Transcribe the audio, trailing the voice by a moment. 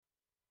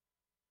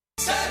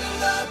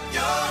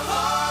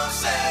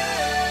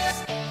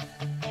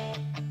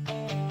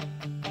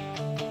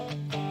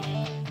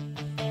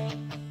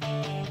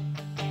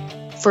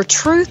For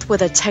truth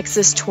with a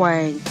Texas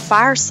twang,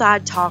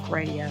 Fireside Talk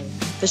Radio,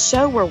 the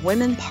show where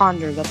women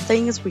ponder the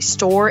things we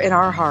store in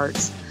our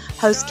hearts.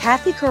 Host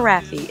Kathy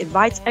Carafi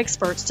invites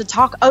experts to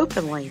talk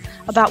openly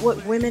about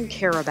what women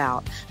care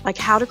about, like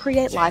how to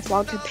create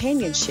lifelong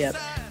companionship,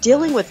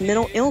 dealing with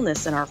mental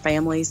illness in our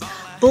families,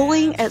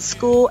 bullying at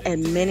school,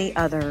 and many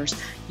others.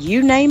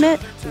 You name it,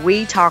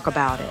 we talk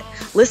about it.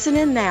 Listen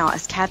in now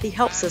as Kathy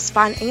helps us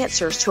find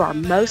answers to our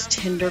most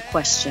tender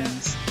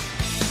questions.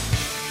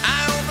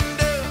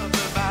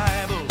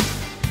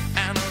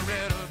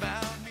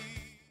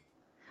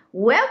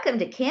 Welcome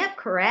to Camp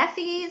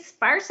Carafi's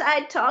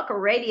Fireside Talk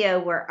Radio,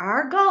 where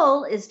our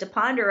goal is to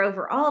ponder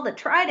over all the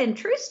tried and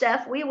true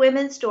stuff we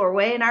women store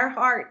away in our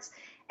hearts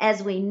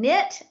as we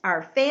knit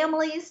our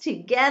families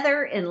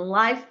together in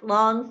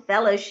lifelong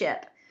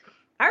fellowship.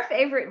 Our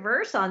favorite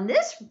verse on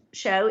this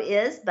show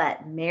is,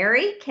 "But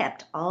Mary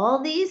kept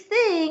all these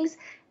things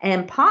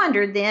and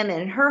pondered them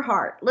in her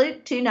heart,"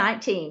 Luke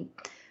 2:19.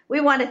 We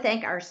want to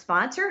thank our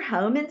sponsor,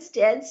 Home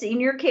Instead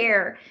Senior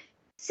Care.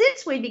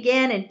 Since we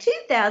began in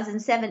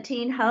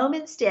 2017, Home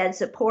Instead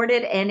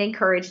supported and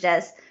encouraged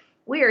us.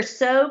 We are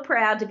so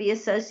proud to be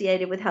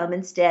associated with Home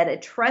Instead, a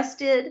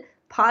trusted,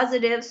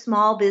 positive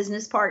small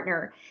business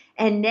partner.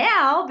 And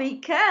now,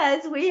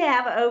 because we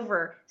have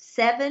over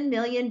 7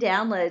 million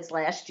downloads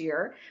last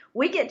year,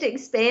 we get to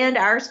expand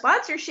our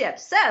sponsorship.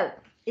 So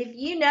if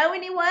you know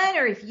anyone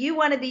or if you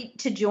want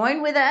to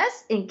join with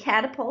us in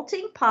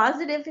catapulting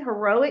positive,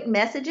 heroic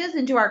messages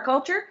into our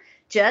culture,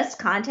 just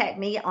contact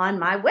me on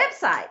my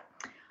website.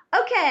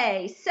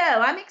 Okay, so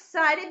I'm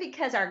excited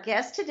because our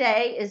guest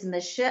today is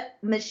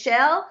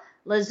Michelle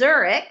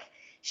Lazurek.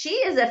 She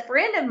is a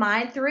friend of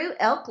mine through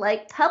Elk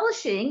Lake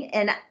Publishing,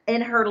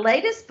 and her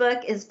latest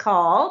book is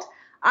called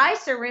I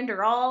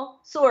Surrender All,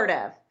 Sort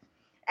of.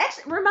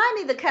 Actually, remind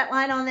me the cut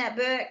line on that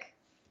book.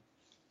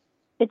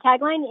 The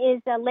tagline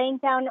is laying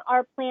down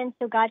our plan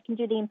so God can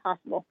do the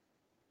impossible.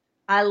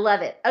 I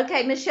love it.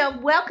 Okay, Michelle,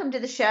 welcome to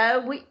the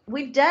show.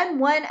 We've done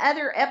one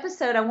other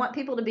episode. I want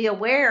people to be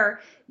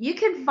aware. You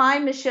can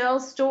find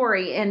Michelle's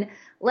story, and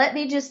let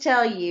me just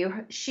tell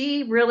you,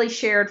 she really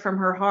shared from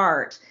her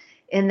heart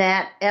in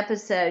that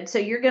episode. So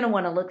you're going to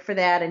want to look for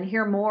that and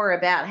hear more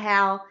about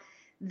how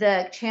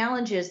the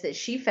challenges that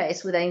she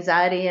faced with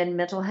anxiety and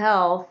mental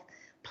health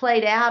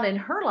played out in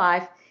her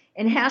life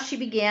and how she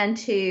began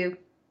to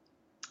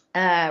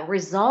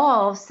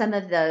resolve some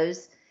of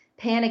those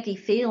panicky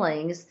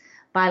feelings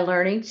by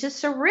learning to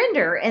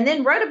surrender, and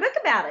then wrote a book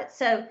about it.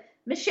 So,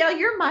 Michelle,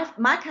 you're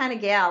my kind of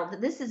gal.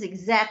 This is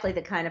exactly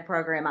the kind of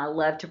program I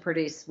love to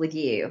produce with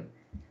you.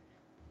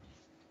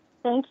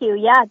 Thank you.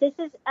 Yeah, this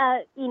is,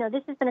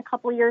 this has been a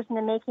couple years in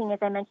the making, as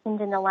I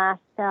mentioned in the last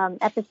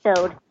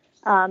episode.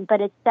 But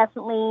it's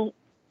definitely,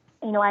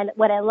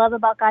 what I love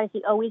about God is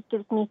He always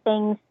gives me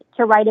things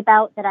to write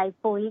about that I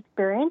fully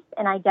experienced,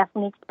 and I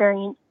definitely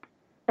experienced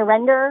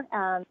surrender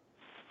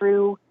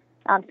through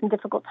some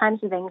difficult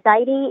times with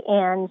anxiety,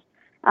 and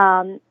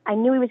I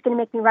knew He was going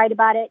to make me write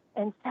about it,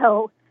 and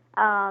so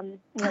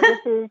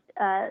this is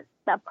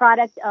a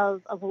product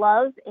of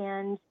love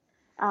and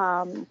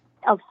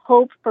of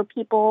hope for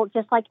people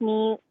just like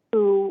me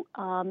who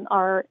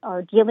are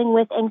dealing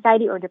with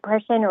anxiety or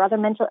depression or other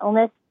mental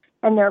illness,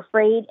 and they're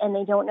afraid and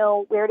they don't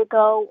know where to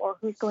go or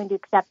who's going to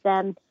accept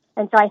them.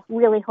 And so I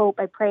really hope,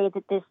 I pray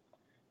that this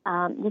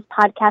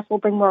podcast will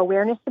bring more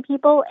awareness to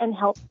people and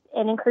help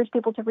and encourage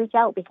people to reach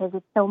out because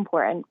it's so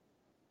important.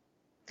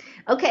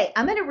 Okay,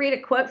 I'm going to read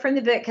a quote from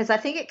the book because I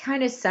think it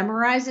kind of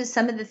summarizes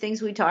some of the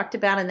things we talked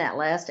about in that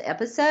last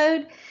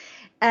episode.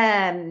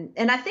 And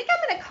I think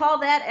I'm going to call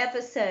that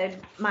episode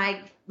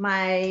my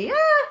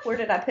where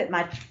did I put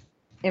my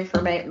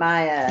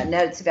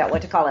notes about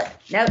what to call it?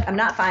 No, I'm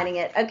not finding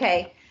it.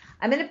 Okay,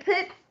 I'm going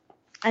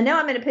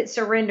to put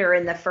surrender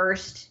in the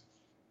first.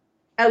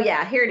 Oh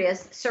yeah, here it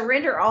is.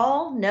 Surrender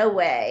all, no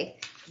way.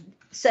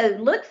 So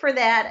look for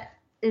that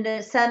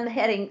in some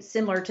heading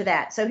similar to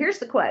that. So here's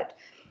the quote.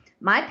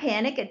 My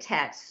panic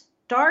attacks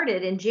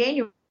started in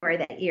January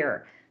that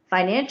year.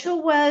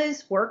 Financial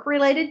woes,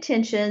 work-related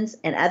tensions,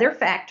 and other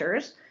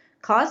factors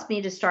caused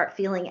me to start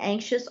feeling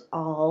anxious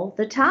all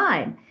the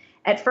time.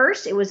 At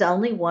first, it was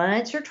only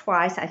once or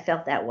twice I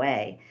felt that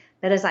way.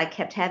 But as I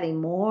kept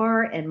having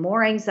more and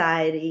more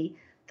anxiety,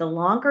 the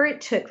longer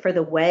it took for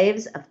the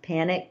waves of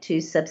panic to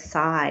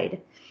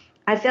subside.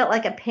 I felt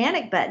like a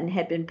panic button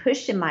had been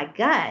pushed in my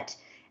gut,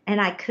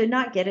 and I could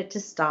not get it to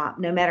stop,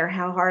 no matter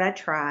how hard I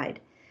tried.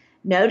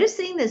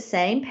 Noticing the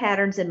same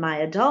patterns in my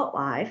adult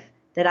life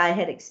that I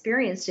had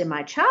experienced in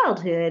my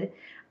childhood,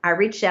 I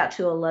reached out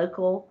to a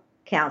local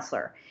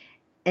counselor.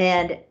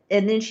 And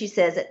then she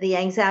says that the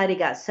anxiety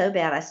got so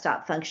bad I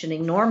stopped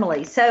functioning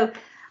normally. So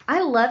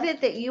I love it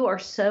that you are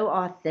so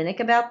authentic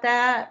about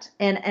that.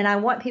 And I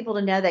want people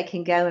to know they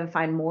can go and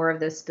find more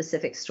of those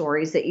specific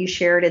stories that you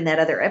shared in that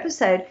other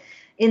episode.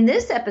 In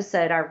this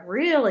episode, I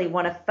really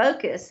want to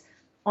focus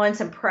on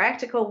some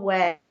practical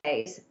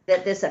ways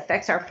that this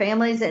affects our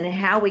families and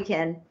how we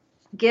can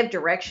give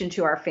direction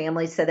to our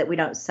families so that we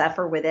don't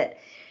suffer with it.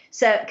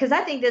 So, because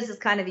I think this is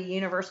kind of a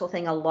universal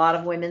thing a lot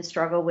of women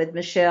struggle with,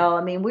 Michelle.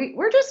 I mean,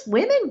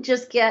 women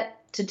just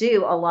get to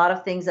do a lot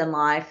of things in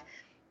life,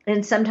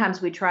 and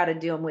sometimes we try to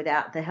do them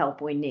without the help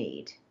we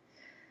need.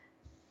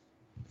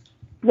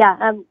 Yeah,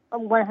 I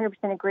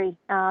 100% agree.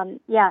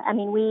 Yeah, I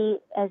mean, we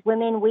as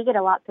women, we get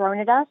a lot thrown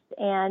at us,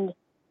 and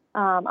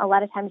a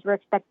lot of times we're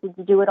expected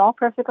to do it all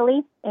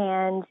perfectly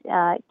and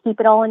keep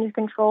it all under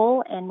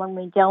control. And when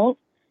we don't,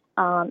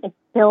 I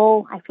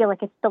feel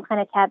like it's still kind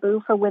of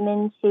taboo for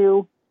women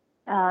to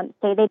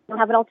say they don't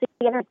have it all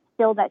together. It's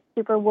still that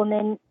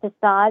superwoman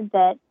facade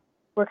that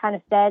we're kind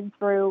of fed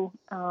through,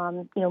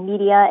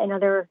 media and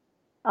other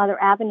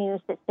avenues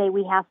that say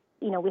we have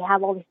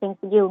all these things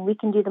to do and we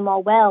can do them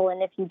all well.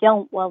 And if you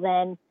don't, well,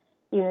 then,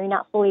 you're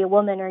not fully a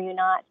woman, or you're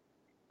not,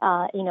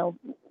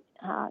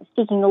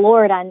 seeking the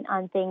Lord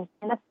on things.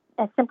 And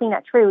that's simply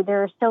not true.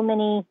 There are so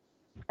many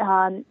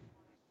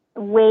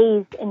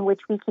ways in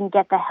which we can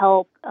get the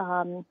help,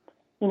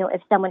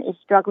 if someone is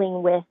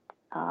struggling with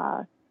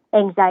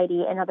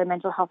anxiety and other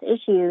mental health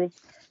issues,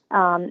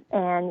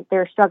 and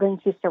they're struggling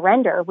to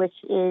surrender, which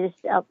is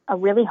a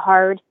really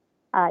hard,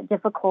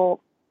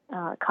 difficult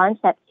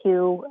concept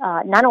to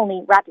not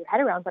only wrap your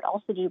head around, but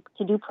also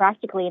to do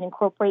practically and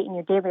incorporate in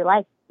your daily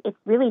life. It's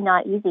really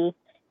not easy,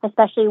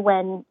 especially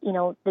when,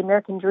 the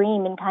American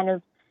dream and kind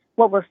of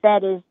what we're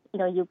fed is,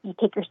 you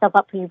pick yourself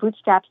up from your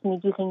bootstraps and you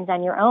do things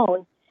on your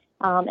own.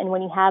 And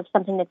when you have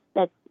something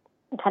that's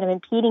kind of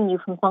impeding you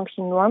from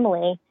functioning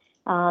normally,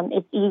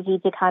 it's easy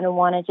to kind of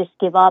want to just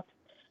give up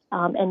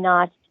and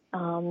not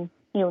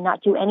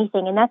do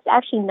anything. And that's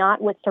actually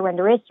not what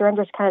surrender is.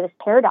 Surrender is kind of this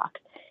paradox.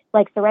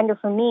 Like surrender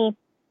for me,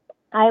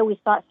 I always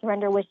thought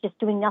surrender was just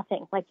doing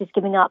nothing, like just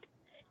giving up.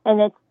 And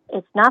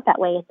it's not that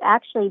way. It's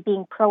actually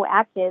being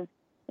proactive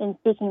in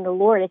seeking the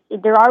Lord.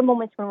 There are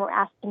moments when we're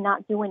asked to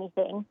not do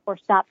anything or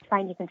stop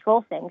trying to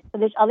control things. So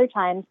there's other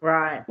times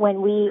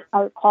when we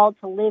are called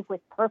to live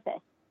with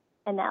purpose.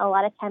 And that a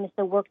lot of times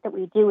the work that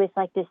we do is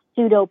like this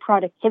pseudo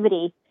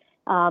productivity.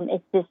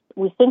 It's this,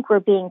 we think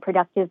we're being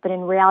productive, but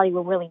in reality,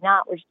 we're really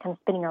not. We're just kind of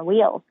spinning our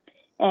wheels.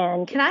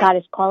 And God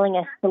is calling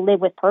us to live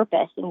with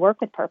purpose and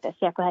work with purpose.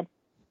 Yeah, go ahead.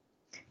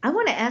 I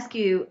want to ask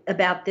you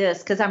about this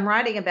because I'm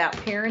writing about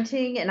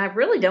parenting, and I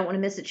really don't want to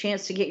miss a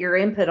chance to get your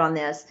input on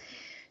this.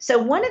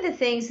 So one of the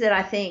things that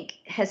I think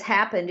has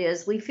happened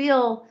is we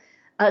feel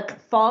a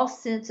false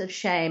sense of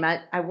shame.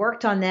 I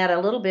worked on that a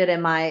little bit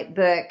in my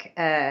book,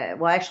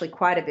 actually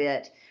quite a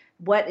bit.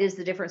 What is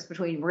the difference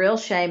between real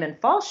shame and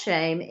false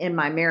shame in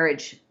my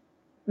marriage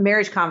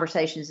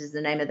conversations is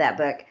the name of that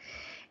book.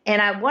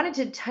 And I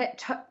wanted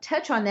to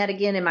touch on that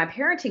again in my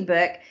parenting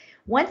book.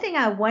 One thing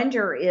I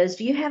wonder is,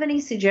 do you have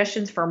any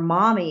suggestions for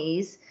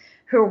mommies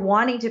who are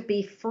wanting to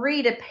be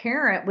free to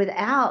parent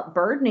without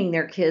burdening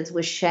their kids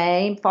with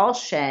shame,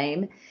 false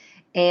shame,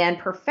 and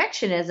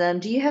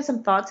perfectionism? Do you have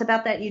some thoughts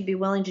about that you'd be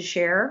willing to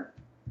share?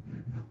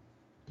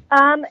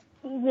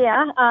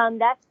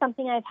 That's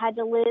something I've had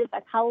to live. I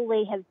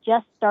probably have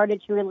just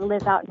started to really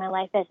live out in my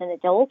life as an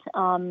adult.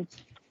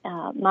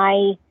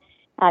 My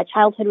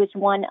childhood was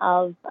one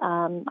of,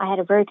 I had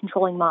a very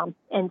controlling mom.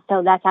 And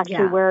so that's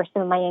actually where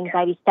some of my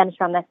anxiety stems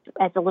from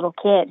as a little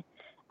kid.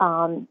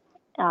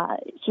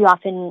 She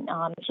often,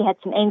 she had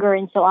some anger.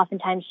 And so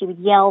oftentimes she would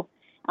yell.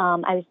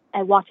 I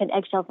walked on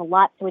eggshells a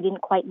lot, so I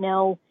didn't quite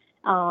know,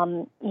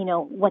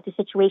 what the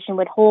situation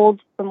would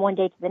hold from one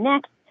day to the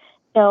next.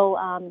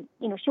 So,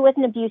 she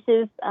wasn't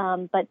abusive,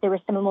 but there was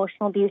some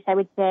emotional abuse, I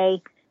would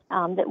say,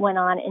 that went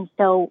on. And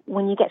so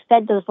when you get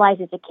fed those lies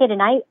as a kid,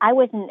 and I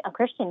wasn't a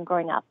Christian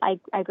growing up. I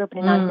grew up in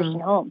a non-Christian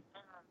home.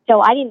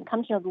 So I didn't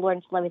come to know the Lord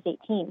until I was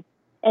 18.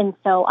 And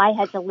so I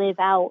had to live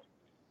out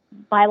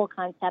Bible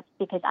concepts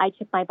because I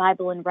took my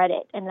Bible and read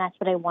it, and that's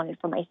what I wanted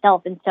for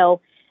myself. And so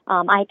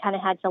I kind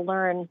of had to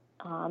learn,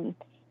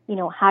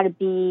 how to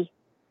be,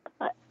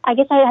 I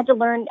guess I had to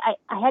learn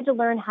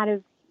how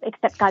to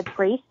accept God's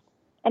grace,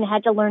 and I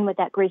had to learn what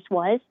that grace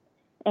was.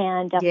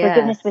 And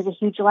forgiveness was a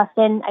huge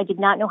lesson. I did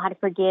not know how to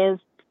forgive.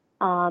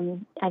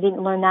 I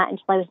didn't learn that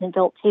until I was an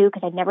adult too,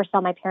 because I never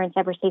saw my parents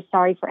ever say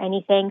sorry for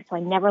anything. So I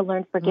never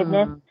learned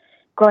forgiveness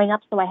growing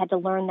up. So I had to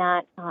learn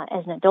that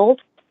as an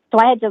adult. So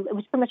it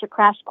was pretty much a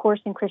crash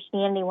course in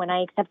Christianity when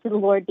I accepted the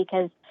Lord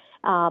because,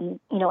 and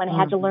I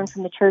had to learn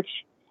from the church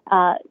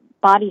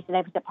bodies that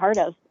I was a part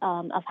of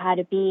how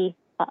to be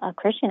a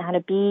Christian, how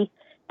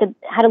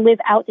to live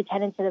out the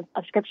tenets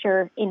of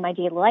Scripture in my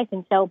daily life.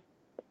 And so,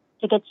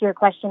 to get to your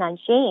question on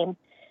shame,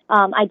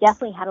 I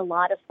definitely had a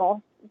lot of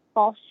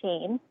false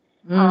shame.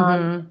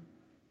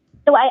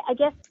 So I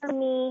guess for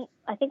me,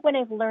 I think what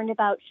I've learned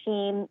about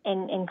shame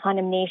and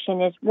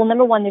condemnation is, well,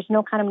 number one, there's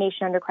no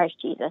condemnation under Christ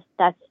Jesus.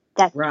 That's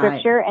right.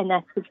 Scripture, and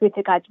that's the truth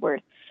of God's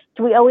word.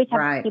 So we always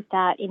have to keep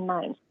that in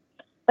mind.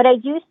 But I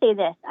do say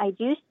this. I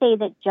do say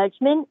that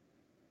judgment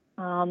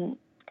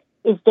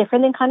is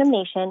different than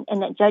condemnation,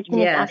 and that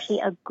judgment is actually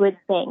a good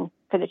thing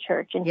for the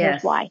church. And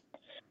here's why.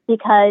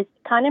 Because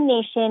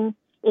condemnation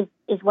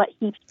is what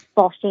heaps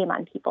false shame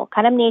on people.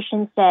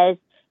 Condemnation says,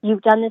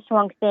 you've done this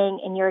wrong thing,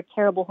 and you're a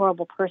terrible,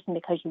 horrible person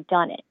because you've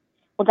done it.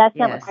 Well, that's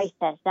not what Christ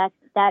says.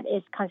 That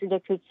is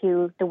contradictory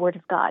to the Word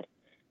of God.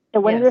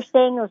 So when we're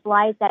saying those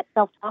lies, that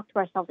self-talk to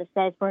ourselves that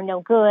says we're no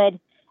good,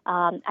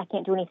 I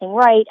can't do anything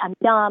right, I'm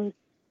dumb,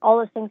 all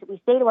those things that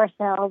we say to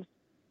ourselves,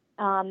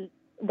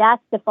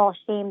 that's the false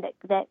shame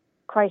that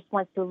Christ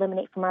wants to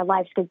eliminate from our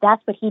lives, because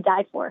that's what he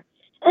died for.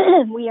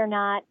 We are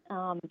not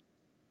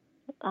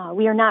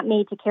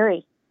made to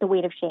carry the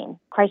weight of shame.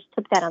 Christ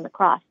took that on the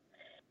cross.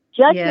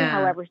 Judgment,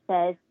 however,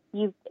 says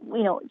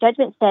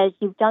judgment says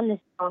you've done this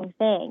wrong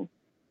thing.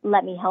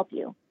 Let me help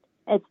you.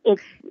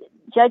 It's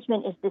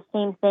judgment is the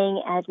same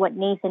thing as what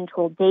Nathan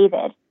told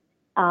David.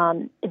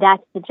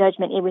 That's the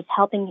judgment. It was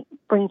helping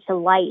bring to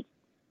light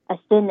a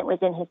sin that was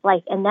in his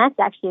life, and that's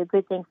actually a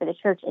good thing for the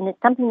church. And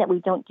it's something that we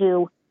don't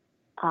do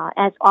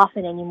as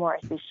often anymore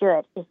as we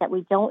should. Is that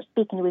we don't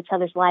speak into each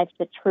other's lives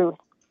the truth.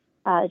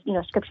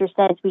 Scripture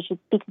says we should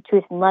speak the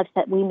truth in love so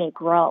that we may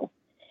grow.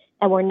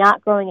 And we're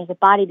not growing as a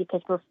body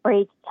because we're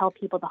afraid to tell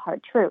people the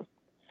hard truth.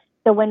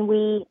 So when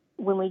we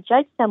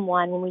judge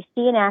someone, when we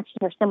see an action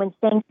or someone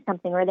saying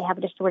something or they have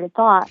a distorted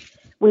thought,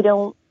 we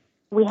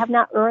have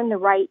not earned the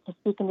right to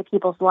speak into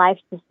people's lives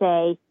to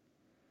say,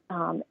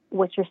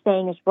 what you're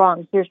saying is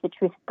wrong. Here's the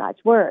truth of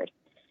God's word.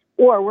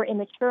 Or we're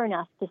immature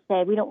enough to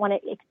say we don't want to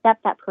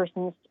accept that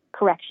person's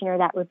correction or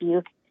that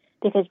rebuke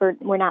because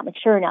we're not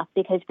mature enough,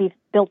 because we've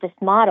built this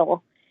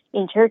model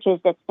in churches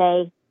that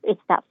say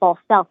it's that false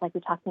self, like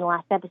we talked in the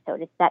last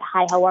episode. It's that,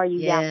 hi, how are you?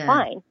 Yeah, I'm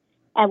fine.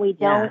 And we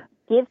don't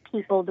give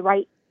people the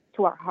right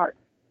to our heart.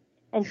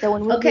 And so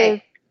when we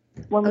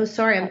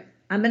sorry,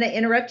 I'm going to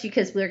interrupt you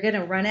because we're going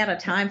to run out of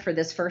time for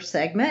this first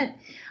segment.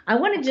 I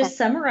want to just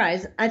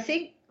summarize. I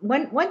think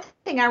one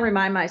thing I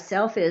remind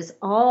myself is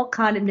all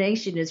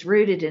condemnation is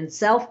rooted in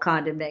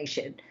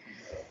self-condemnation.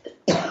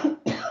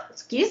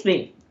 Excuse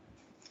me.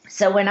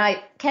 So when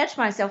I catch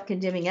myself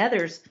condemning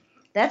others,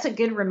 that's a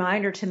good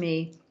reminder to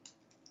me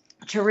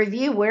to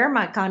review where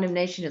my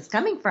condemnation is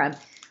coming from.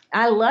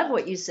 I love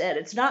what you said.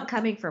 It's not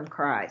coming from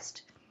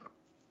Christ.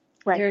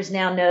 Right. There's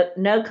now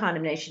no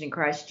condemnation in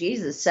Christ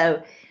Jesus.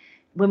 So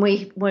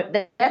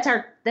that's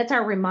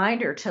our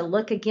reminder to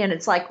look again.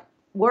 It's like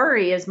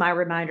worry is my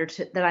reminder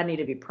that I need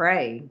to be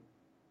praying.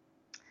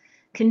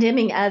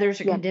 Condemning others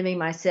or condemning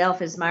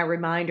myself is my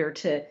reminder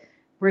to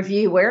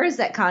review where is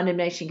that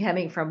condemnation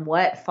coming from?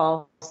 What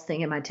false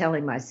thing am I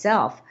telling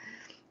myself?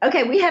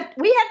 Okay, we have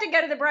to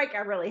go to the break. I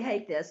really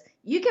hate this.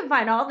 You can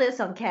find all this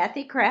on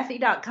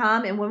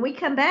KathyKrafty.com, and when we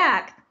come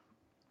back,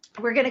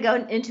 we're going to go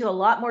into a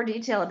lot more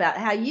detail about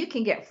how you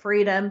can get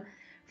freedom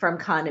from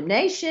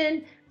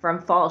condemnation,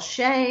 from false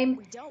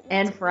shame,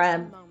 and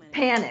from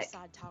panic.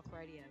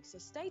 So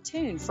stay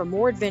tuned for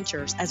more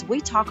adventures as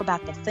we talk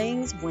about the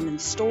things women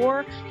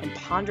store and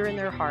ponder in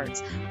their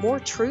hearts. More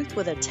truth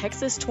with a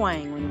Texas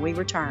twang when we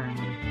return.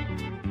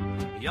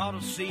 You ought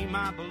to see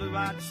my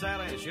blue-eyed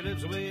Sally. She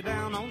lives way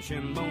down on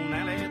Shinbone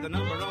Alley. The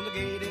number on the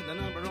gate ain't the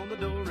number on the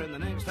door, and the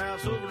next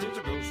house over is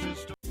a grocery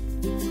store.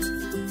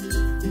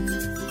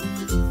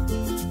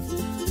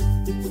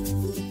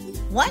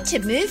 Want to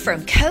move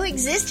from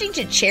coexisting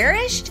to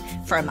cherished?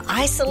 From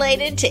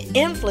isolated to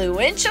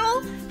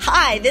influential?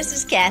 Hi, this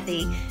is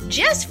Kathy.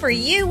 Just for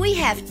you, we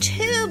have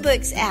 2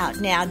 books out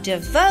now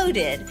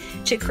devoted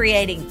to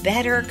creating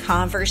better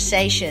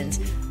conversations,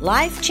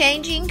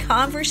 life-changing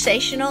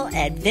conversational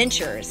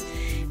adventures.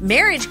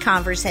 Marriage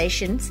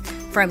Conversations,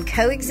 From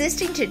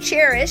Coexisting to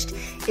Cherished,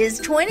 is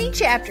 20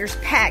 chapters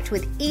packed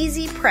with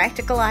easy,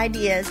 practical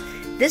ideas.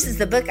 This is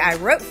the book I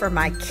wrote for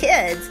my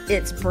kids.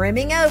 It's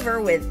brimming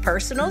over with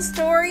personal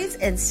stories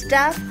and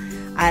stuff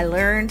I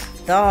learned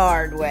the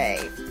hard way.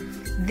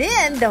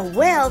 Then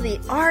The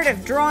Art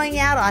of Drawing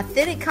Out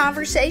Authentic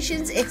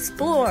Conversations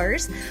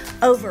explores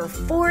over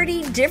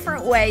 40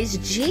 different ways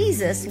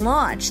Jesus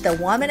launched the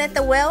woman at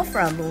the well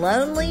from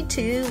lonely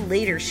to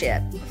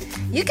leadership.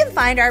 You can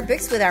find our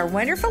books with our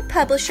wonderful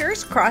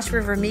publishers, Cross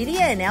River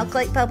Media and Elk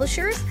Lake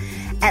Publishers,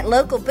 at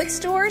local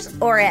bookstores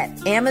or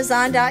at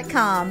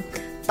Amazon.com.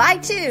 Buy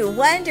 2,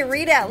 one to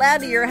read out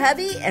loud to your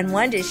hubby and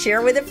one to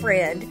share with a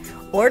friend.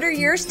 Order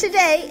yours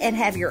today and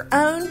have your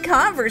own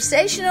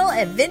conversational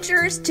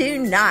adventures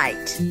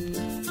tonight.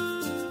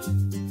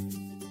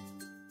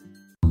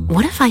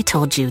 What if I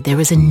told you there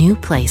was a new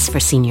place for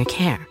senior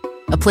care?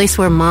 A place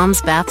where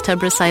mom's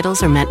bathtub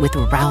recitals are met with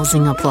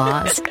rousing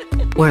applause.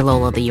 Where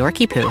Lola the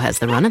Yorkie Poo has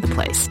the run of the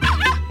place.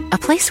 A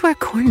place where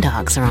corn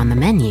dogs are on the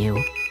menu.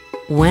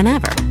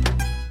 Whenever.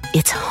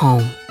 It's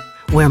home.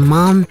 Where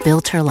mom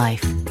built her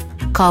life.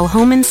 Call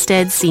Home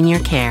Instead Senior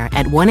Care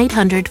at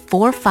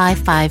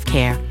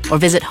 1-800-455-CARE or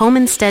visit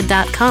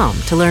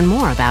homeinstead.com to learn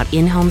more about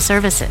in-home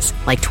services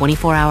like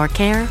 24-hour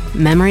care,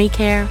 memory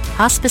care,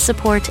 hospice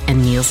support,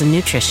 and meals and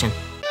nutrition.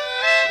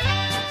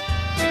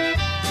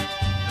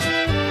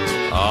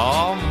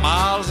 Oh,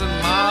 miles and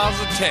miles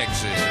of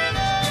Texas.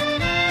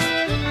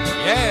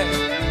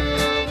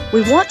 Yeah.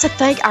 We want to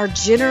thank our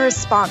generous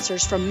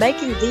sponsors for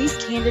making these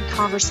candid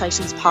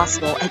conversations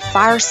possible at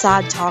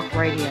Fireside Talk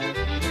Radio,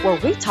 where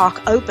we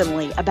talk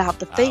openly about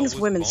the things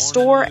women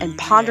store and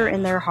ponder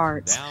in their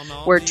hearts,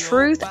 where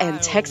truth and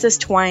Texas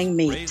twang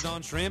meet. Raised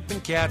on shrimp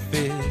and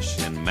catfish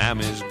and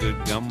Mammy's good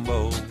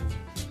gumbo. I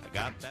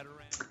got that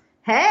around.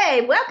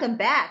 Hey, welcome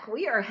back.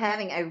 We are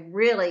having a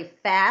really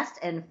fast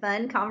and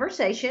fun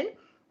conversation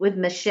with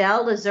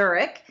Michelle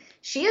Lazurek.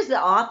 She is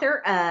the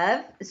author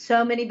of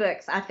so many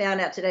books. I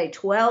found out today,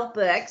 12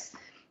 books.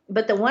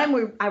 But the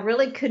one I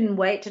really couldn't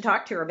wait to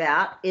talk to her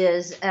about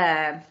is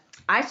I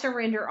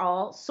Surrender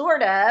All,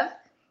 sort of.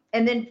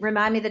 And then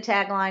remind me the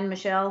tagline,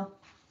 Michelle.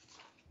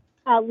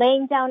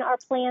 Laying down our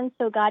plans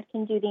so God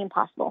can do the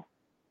impossible.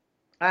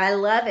 I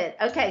love it.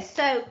 Okay,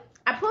 so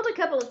I pulled a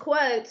couple of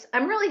quotes.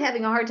 I'm really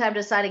having a hard time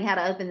deciding how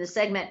to open this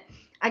segment.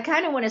 I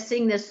kind of want to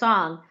sing this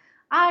song.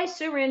 I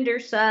surrender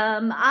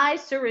some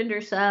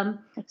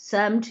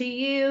to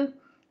you.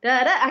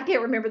 Da, da. I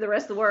can't remember the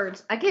rest of the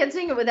words. I can't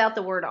sing it without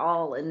the word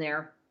all in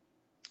there.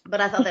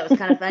 But I thought that was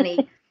kind of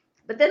funny.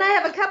 But then I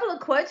have a couple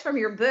of quotes from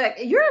your book.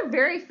 You're a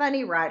very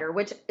funny writer,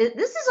 which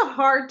this is a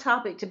hard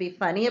topic to be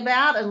funny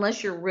about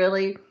unless you're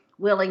really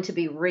willing to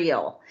be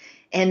real.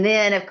 And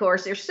then, of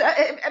course, we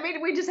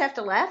just have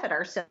to laugh at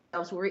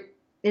ourselves.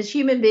 As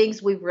human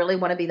beings, we really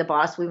want to be the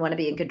boss. We want to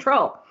be in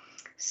control.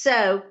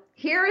 So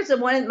here is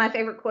one of my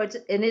favorite quotes,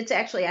 and it's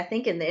actually, I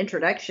think, in the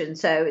introduction,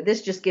 so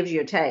this just gives you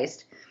a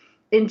taste.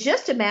 In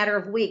just a matter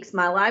of weeks,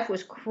 my life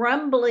was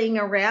crumbling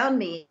around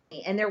me,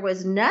 and there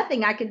was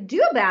nothing I could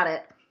do about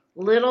it.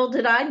 Little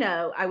did I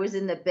know I was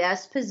in the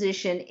best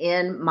position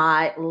in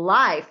my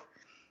life.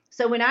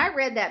 So when I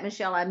read that,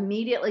 Michelle, I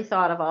immediately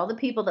thought of all the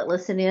people that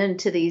listen in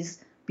to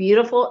these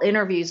beautiful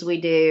interviews we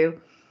do,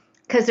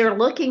 because they're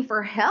looking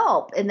for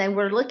help, and they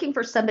were looking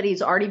for somebody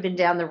who's already been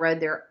down the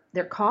road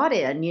they're caught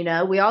in. You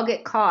know, we all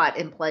get caught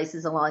in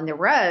places along the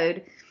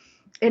road,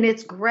 and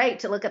it's great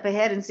to look up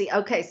ahead and see,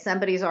 okay,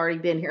 somebody's already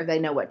been here. They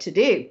know what to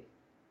do.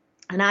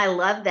 And I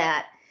love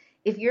that.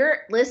 If you're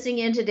listening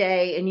in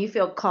today and you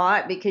feel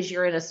caught because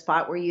you're in a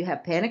spot where you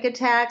have panic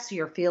attacks,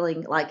 you're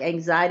feeling like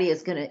anxiety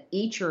is going to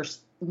eat your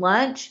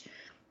lunch,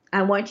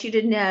 I want you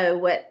to know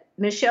what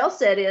Michelle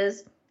said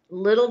is,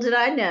 little did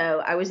I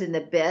know I was in the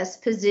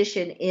best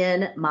position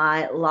in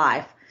my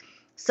life.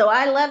 So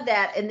I love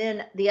that. And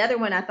then the other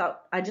one I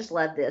thought, I just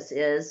love this,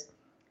 is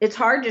it's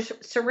hard to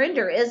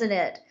surrender, isn't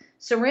it?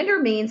 Surrender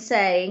means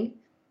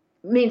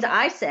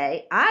I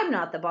say, I'm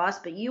not the boss,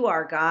 but you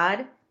are,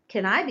 God.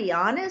 Can I be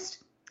honest?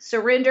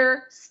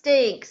 Surrender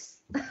stinks.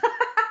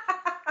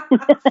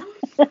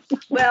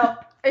 Well,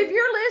 if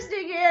you're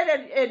listening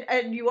in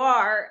and you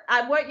are,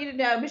 I want you to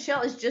know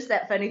Michelle is just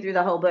that funny through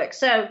the whole book.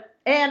 So,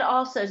 and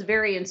also is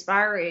very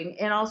inspiring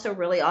and also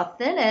really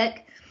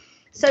authentic.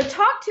 So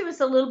talk to us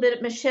a little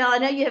bit, Michelle. I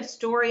know you have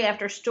story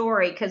after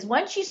story, because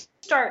once you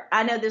start,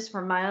 I know this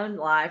from my own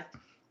life,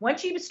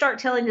 once you start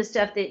telling the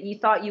stuff that you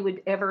thought you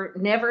would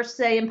never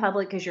say in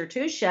public because you're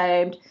too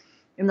ashamed,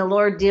 and the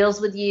Lord deals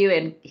with you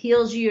and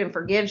heals you and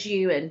forgives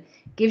you and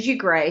gives you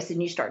grace,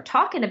 and you start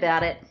talking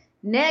about it,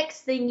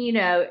 next thing you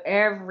know,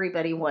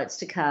 everybody wants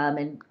to come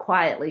and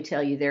quietly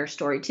tell you their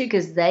story too,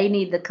 because they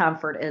need the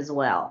comfort as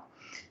well.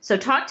 So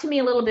talk to me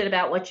a little bit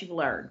about what you've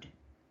learned.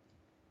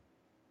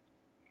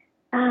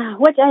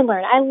 What did I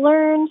learn? I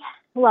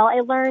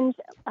learned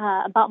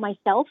about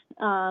myself.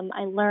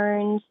 I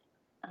learned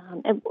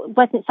it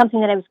wasn't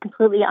something that I was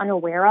completely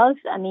unaware of.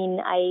 I mean,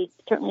 I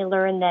certainly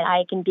learned that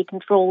I can be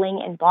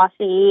controlling and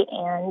bossy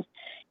and,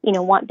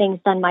 want things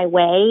done my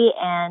way.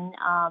 And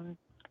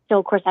so,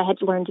 of course, I had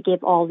to learn to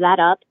give all of that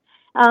up.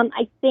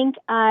 I think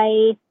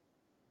I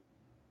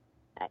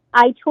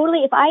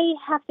totally, if I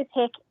have to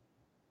pick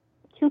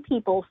two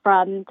people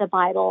from the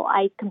Bible,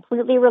 I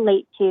completely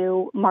relate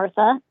to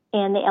Martha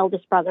and the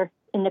eldest brother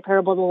in the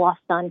parable of the lost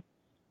son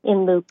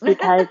in Luke,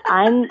 because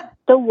I'm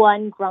the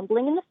one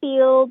grumbling in the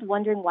field,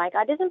 wondering why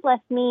God doesn't bless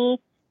me,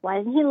 why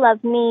doesn't He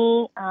love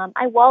me.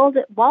 I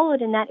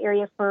wallowed in that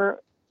area for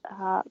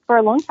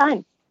a long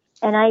time,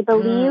 and I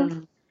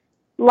believed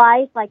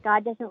lies like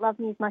God doesn't love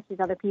me as much as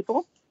other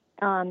people.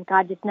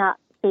 God does not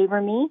favor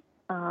me.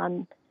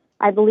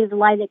 I believed the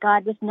lie that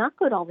God was not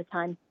good all the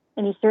time,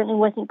 and He certainly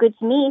wasn't good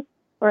to me,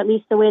 or at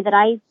least the way that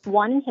I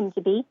wanted Him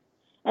to be.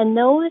 And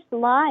those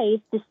lies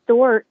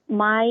distort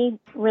my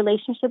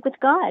relationship with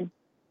God.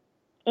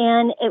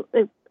 And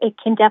it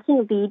can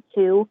definitely lead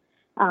to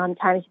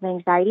times of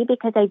anxiety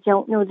because I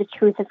don't know the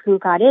truth of who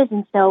God is.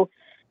 And so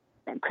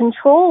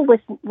control was,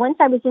 once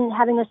I was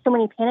having so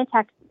many panic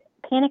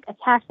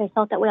attacks, I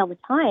felt that way all the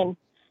time.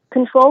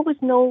 Control was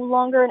no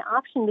longer an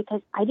option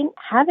because I didn't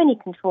have any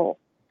control.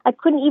 I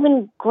couldn't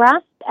even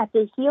grasp at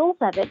the heels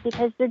of it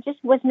because there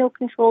just was no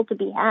control to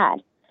be had.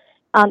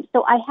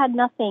 So I had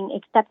nothing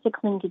except to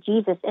cling to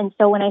Jesus. And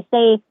so when I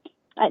say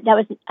I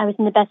was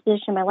in the best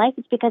position of my life,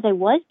 it's because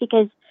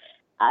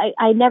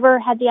I never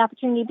had the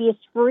opportunity to be as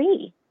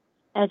free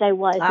as I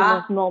was in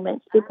those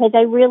moments, because I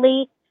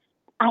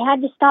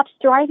had to stop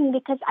striving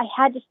because I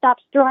had to stop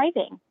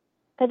striving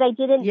because I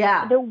didn't,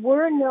 there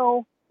were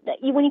no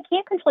when you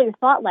can't control your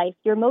thought life,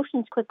 your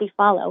emotions quickly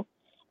follow,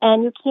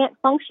 and you can't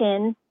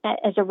function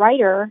as a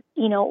writer,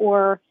 and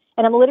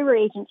I'm a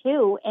literary agent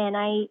too, and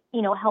I,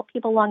 help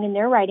people along in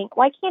their writing.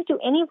 Well, I can't do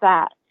any of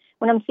that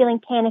when I'm feeling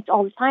panicked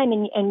all the time,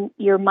 and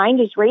your mind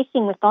is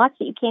racing with thoughts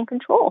that you can't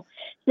control.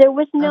 So there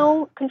was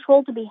no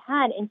control to be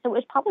had, and so it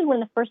was probably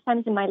one of the first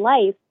times in my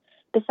life,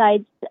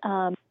 besides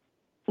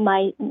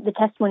the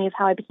testimony of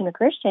how I became a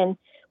Christian,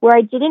 where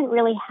I didn't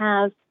really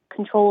have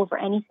control over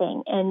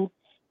anything, and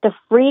the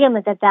freedom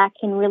that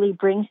can really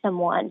bring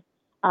someone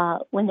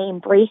when they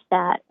embrace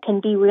that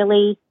can be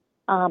really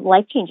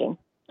life-changing.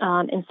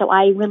 And so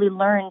I really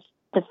learned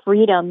the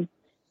freedom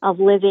of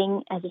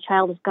living as a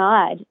child of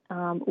God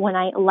when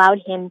I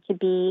allowed him to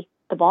be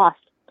the boss,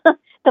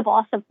 the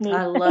boss of me.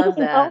 I love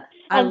that.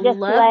 And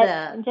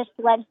just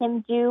let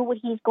him do what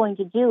he's going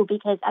to do,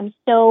 because I'm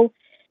so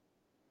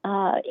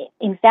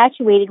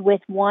infatuated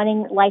with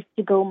wanting life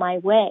to go my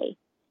way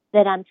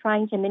that I'm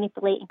trying to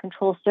manipulate and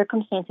control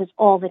circumstances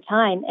all the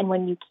time. And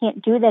when you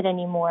can't do that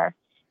anymore,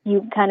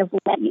 you kind of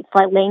it's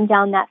like laying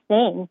down that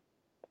thing.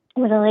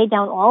 When I laid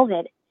down all of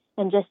it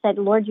and just said,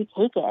 Lord, you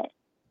take it.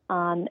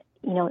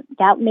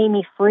 That made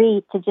me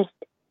free to just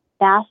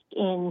bask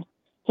in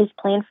his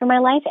plan for my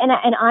life. And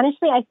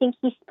honestly, I think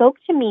he spoke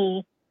to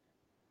me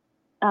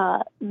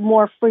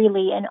more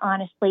freely and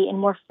honestly and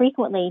more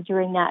frequently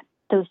during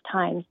those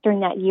times, during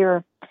that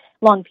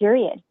year-long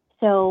period.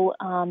 So,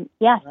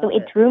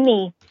 it drew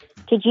me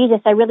to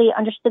Jesus. I really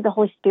understood the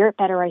Holy Spirit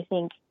better, I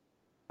think,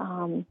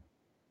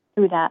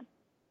 through that.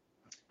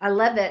 I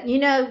love that.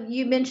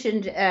 You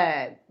mentioned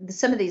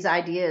some of these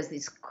ideas,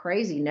 these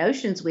crazy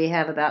notions we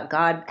have about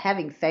God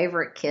having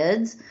favorite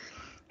kids.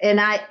 And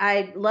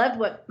I loved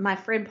what my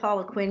friend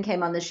Paula Quinn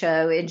came on the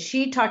show, and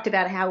she talked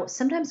about how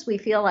sometimes we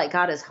feel like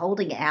God is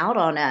holding out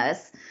on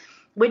us,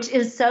 which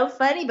is so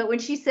funny. But when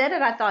she said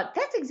it, I thought,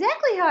 that's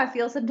exactly how I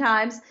feel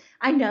sometimes.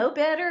 I know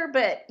better,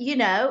 but,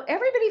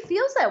 everybody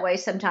feels that way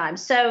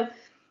sometimes. So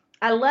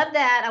I love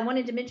that. I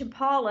wanted to mention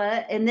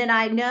Paula. And then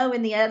I know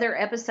in the other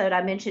episode,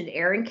 I mentioned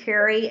Erin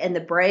Carey and the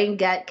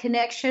brain-gut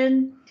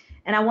connection.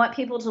 And I want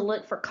people to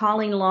look for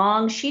Colleen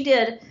Long. She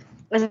did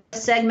a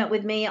segment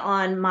with me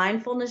on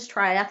mindfulness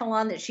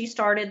triathlon that she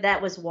started.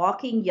 That was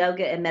walking,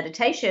 yoga, and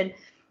meditation.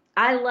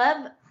 I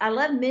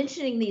love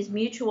mentioning these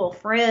mutual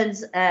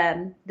friends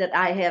that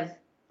I have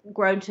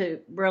grown to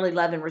really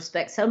love and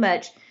respect so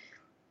much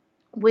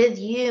with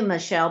you,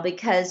 Michelle,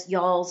 because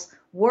y'all's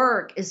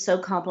work is so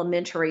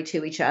complementary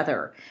to each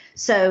other.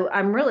 So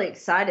I'm really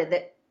excited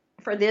that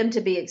for them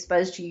to be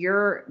exposed to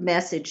your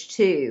message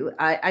too.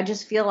 I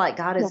just feel like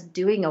God is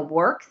doing a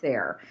work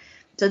there.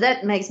 So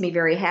that makes me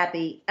very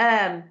happy.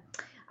 I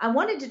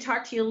wanted to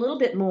talk to you a little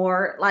bit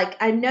more. Like,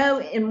 I know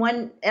in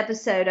one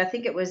episode, I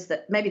think it was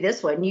maybe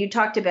this one, you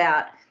talked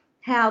about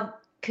how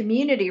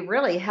community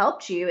really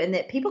helped you and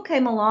that people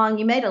came along.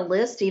 You made a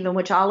list even,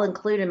 which I'll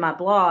include in my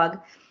blog,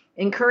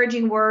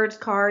 encouraging words,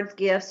 cards,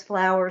 gifts,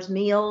 flowers,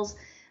 meals.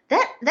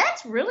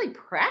 That's really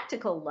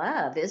practical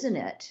love, isn't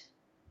it?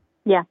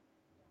 Yeah.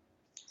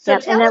 So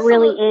and that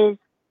really is.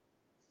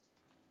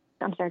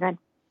 I'm sorry, go ahead.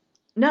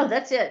 No,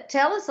 that's it.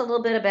 Tell us a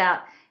little bit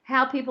about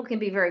how people can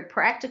be very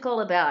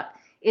practical about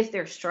if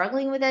they're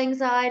struggling with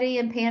anxiety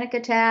and panic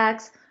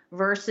attacks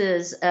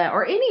versus,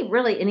 or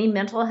any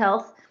mental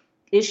health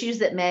issues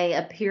that may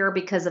appear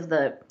because of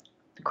the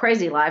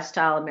crazy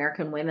lifestyle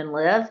American women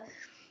live.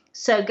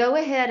 So go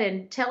ahead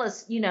and tell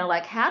us,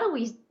 how do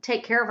we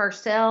take care of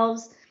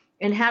ourselves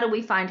and how do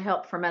we find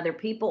help from other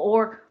people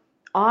or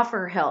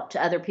offer help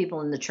to other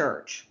people in the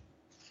church?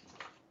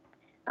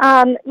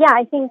 I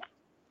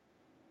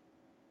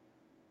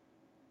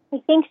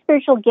think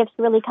spiritual gifts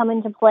really come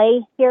into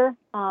play here.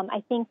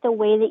 I think the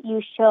way that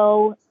you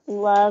show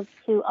love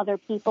to other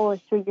people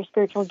is through your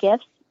spiritual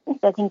gifts. So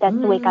I think that's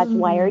the way God's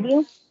wired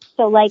you.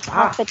 So like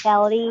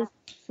hospitality,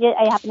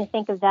 I happen to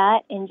think of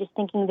that and just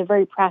thinking the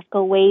very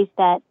practical ways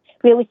that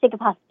we always think of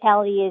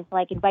hospitality as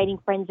like inviting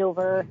friends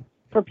over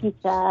for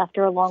pizza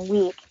after a long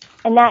week.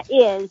 And that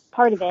is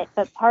part of it.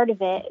 But part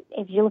of it,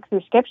 if you look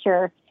through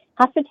scripture,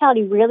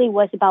 hospitality really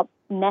was about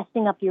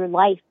messing up your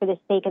life for the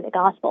sake of the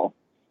gospel.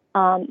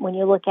 When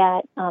you look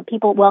at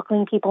people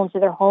welcoming people into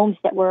their homes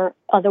that were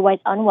otherwise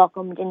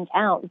unwelcomed in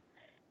town,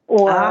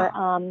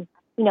 or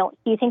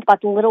you think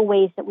about the little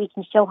ways that we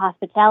can show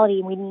hospitality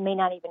and we may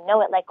not even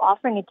know it, like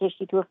offering a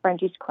tissue to a friend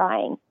who's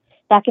crying.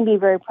 That can be a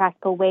very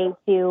practical way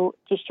to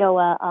show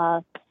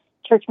a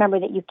church member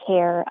that you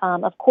care.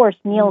 Of course,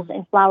 meals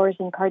and flowers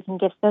and cards and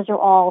gifts, those are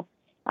all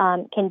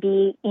can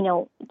be,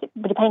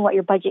 depending what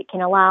your budget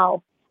can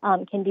allow,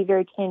 can be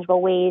very tangible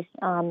ways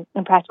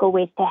and practical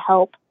ways to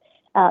help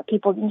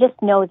people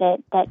just know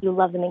that you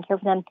love them and care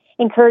for them.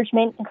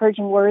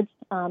 Encouraging words,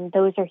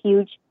 those are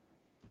huge.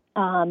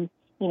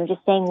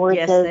 Just saying words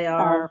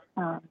of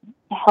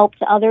help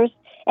to others,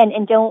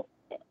 and don't.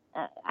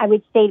 I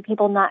would say to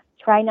people,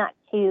 try not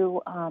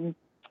to. I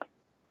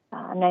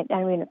don't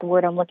know the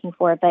word I'm looking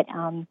for, but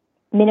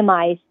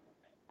minimize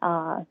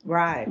what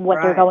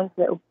they're going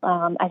through.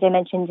 As I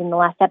mentioned in the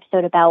last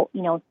episode about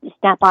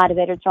snap out of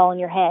it, or it's all in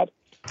your head.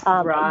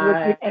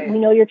 Right. We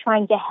know you're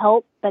trying to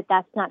help, but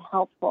that's not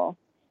helpful.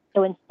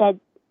 So instead,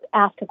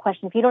 ask a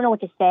question. If you don't know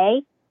what to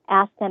say,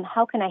 ask them,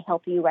 how can I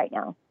help you right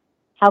now?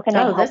 How can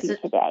I help you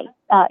today?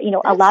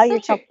 Allow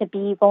yourself to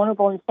be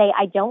vulnerable and say,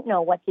 I don't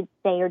know what to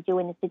say or do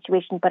in this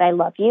situation, but I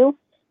love you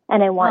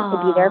and I want to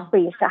be there for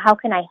you. So how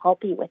can I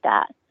help you with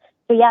that?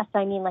 So yes,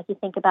 I mean, like you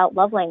think about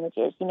love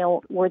languages,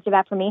 words of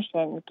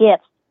affirmation,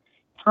 gifts,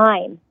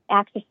 time,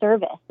 acts of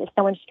service. If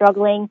someone's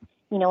struggling,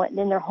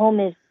 then their home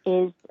is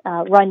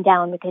run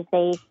down because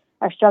they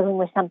are struggling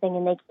with something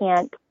and they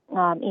can't,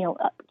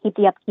 keep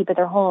the upkeep of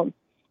their home.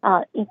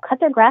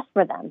 Cut their grass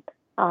for them.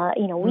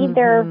 Weed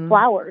their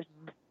flowers.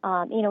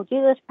 Do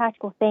those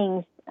practical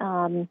things,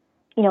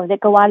 that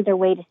go out of their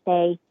way to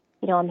say,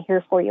 I'm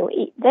here for you.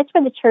 That's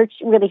where the church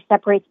really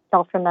separates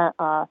itself from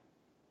a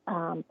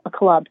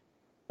club,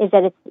 is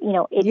that it's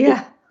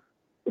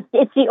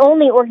the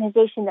only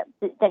organization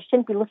that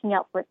shouldn't be looking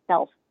out for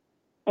itself,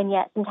 and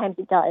yet sometimes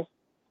it does.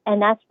 And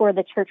that's where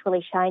the church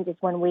really shines, is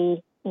when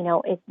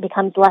it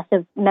becomes less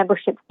of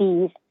membership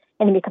fees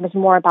and it becomes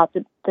more about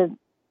the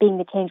being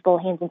the tangible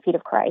hands and feet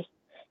of Christ.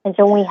 And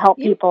so when we help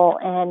people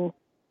and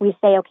we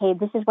say, okay,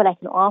 this is what I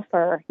can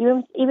offer,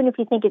 even if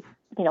you think it's,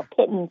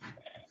 pittance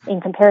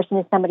in comparison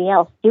to somebody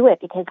else, do it,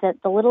 because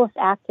the littlest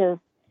act of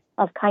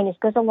kindness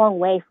goes a long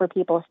way for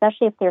people,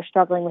 especially if they're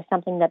struggling with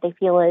something that they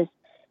feel is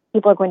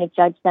people are going to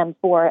judge them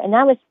for. And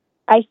I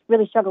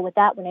really struggled with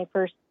that when I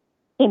first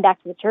came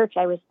back to the church.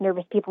 I was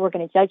nervous people were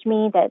going to judge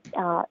me, that,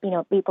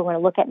 people were going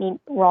to look at me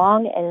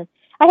wrong. And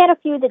I had a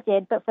few that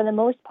did, but for the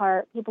most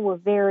part, people were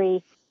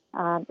very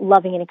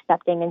loving and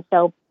accepting. And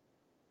so,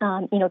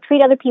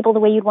 treat other people the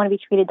way you'd want to be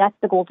treated. There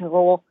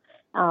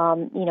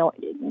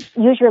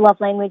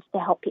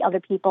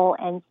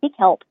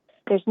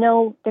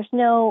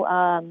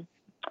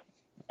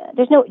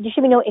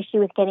should be no issue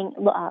with getting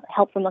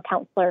help from a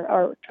counselor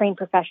or trained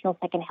professionals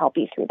that can help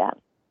you through that.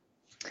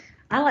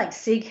 I like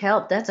seek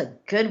help. That's a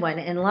good one.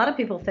 And a lot of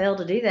people fail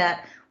to do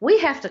that. We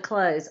have to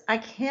close. I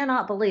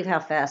cannot believe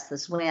how fast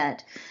this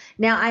went.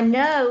 Now, I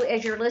know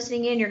as you're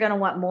listening in, you're going to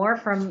want more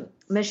from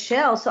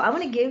Michelle. So I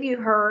want to give you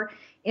her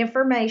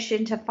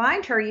information. To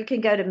find her, you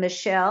can go to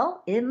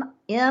Michelle, Michelle,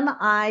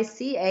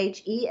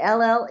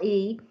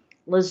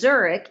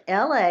 Lazurik,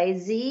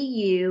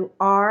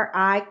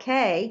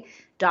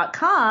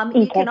 LAZURIK.com.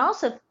 You can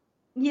also,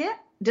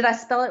 did I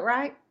spell it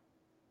right?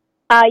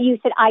 You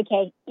said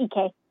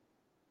EK.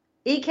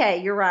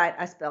 EK, you're right.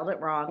 I spelled it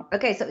wrong.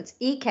 Okay, so it's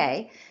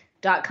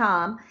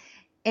EK.com.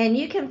 And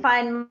you can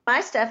find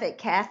my stuff at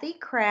Kathy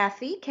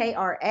Krafve,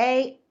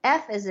 KRAF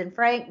as in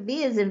Frank,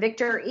 V as in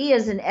Victor, E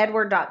as in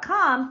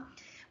Edward.com.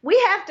 We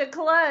have to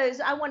close.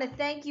 I want to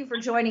thank you for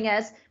joining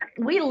us.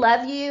 We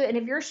love you. And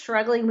if you're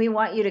struggling, we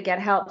want you to get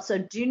help. So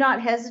do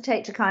not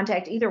hesitate to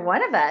contact either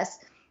one of us.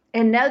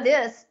 And know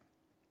this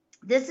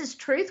is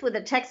Truth with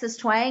a Texas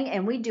Twang,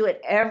 and we do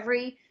it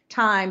every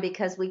time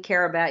because we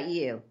care about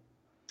you.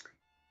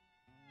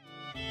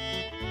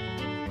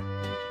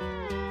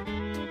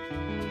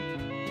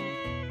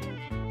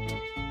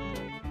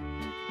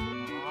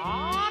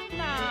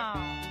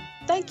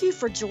 Thank you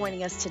for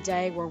joining us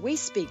today, where we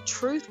speak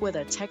truth with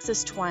a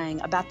Texas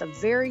twang about the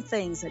very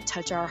things that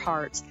touch our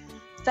hearts.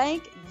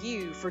 Thank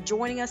you for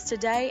joining us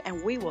today,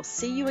 and we will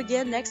see you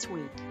again next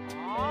week.